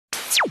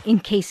in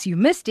case you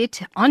missed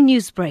it on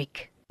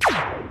Newsbreak.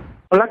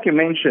 Well, like you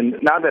mentioned,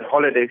 now that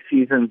holiday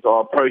seasons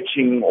are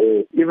approaching,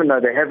 or even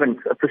though they haven't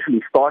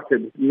officially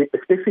started,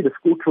 especially the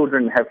school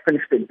children have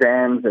finished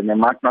exams and they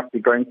might not be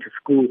going to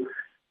school,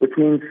 which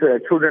means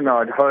children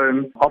are at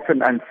home, often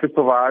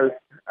unsupervised,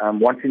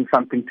 wanting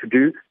something to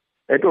do.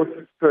 It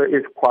also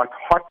is quite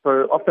hot,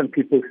 so often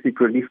people seek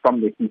relief from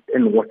the heat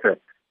in water,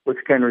 which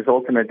can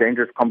result in a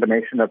dangerous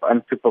combination of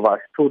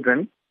unsupervised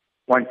children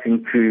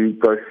wanting to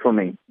go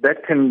swimming.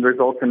 That can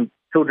result in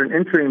children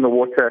entering the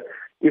water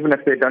even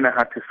if they don't know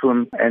how to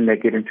swim and they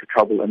get into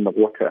trouble in the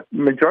water.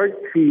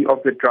 Majority of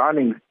the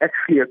drownings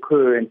actually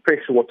occur in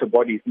freshwater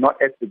bodies,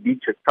 not at the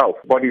beach itself.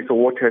 Bodies of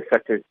water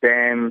such as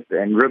dams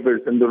and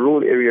rivers in the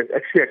rural areas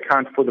actually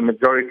account for the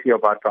majority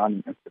of our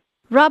drowning incidents.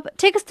 Rob,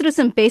 take us through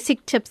some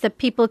basic tips that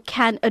people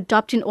can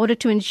adopt in order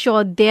to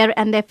ensure their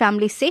and their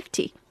family's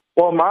safety.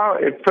 Well, my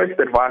first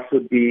advice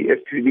would be, if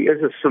there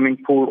is a swimming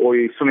pool or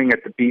you're swimming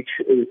at the beach,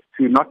 is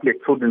to not let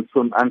children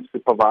swim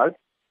unsupervised.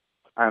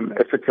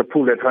 If it's a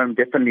pool at home,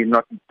 definitely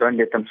don't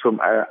let them swim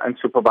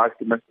unsupervised.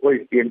 There must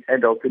always be an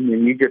adult in the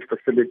immediate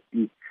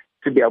facility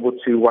to be able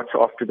to watch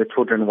after the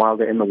children while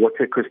they're in the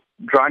water, because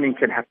drowning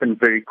can happen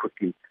very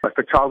quickly. If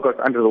a child goes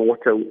under the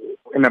water,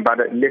 in about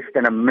less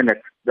than a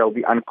minute, they'll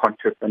be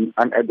unconscious and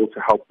unable to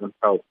help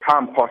themselves.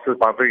 Time passes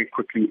by very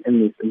quickly in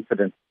these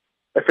incidents.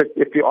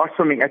 If you are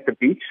swimming at the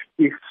beach,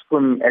 please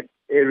swim at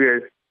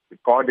areas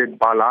guarded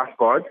by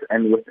lifeguards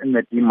and within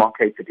the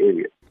demarcated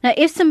areas. Now,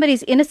 if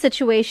somebody's in a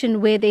situation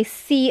where they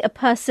see a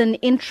person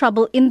in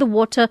trouble in the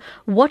water,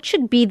 what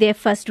should be their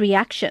first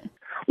reaction?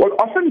 Well,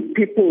 often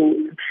people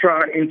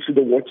try into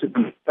the water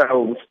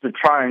themselves to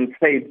try and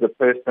save the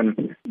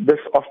person. This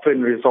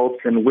often results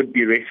in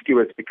would-be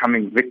rescuers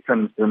becoming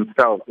victims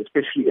themselves,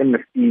 especially in the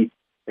sea,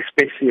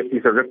 especially if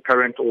there's a rip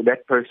current or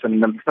that person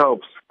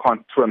themselves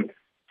can't swim.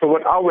 So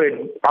what I would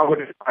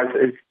advise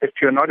is, if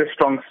you're not a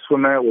strong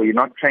swimmer or you're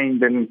not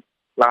trained in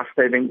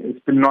life-saving,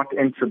 is to not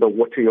enter the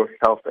water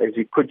yourself, as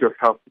you could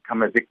yourself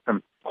become a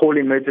victim. Call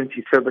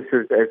emergency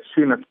services as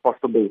soon as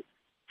possible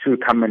to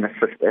come and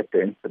assist at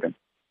the incident.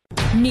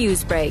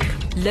 Newsbreak,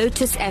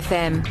 Lotus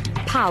FM,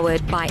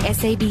 powered by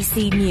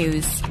SABC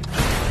News.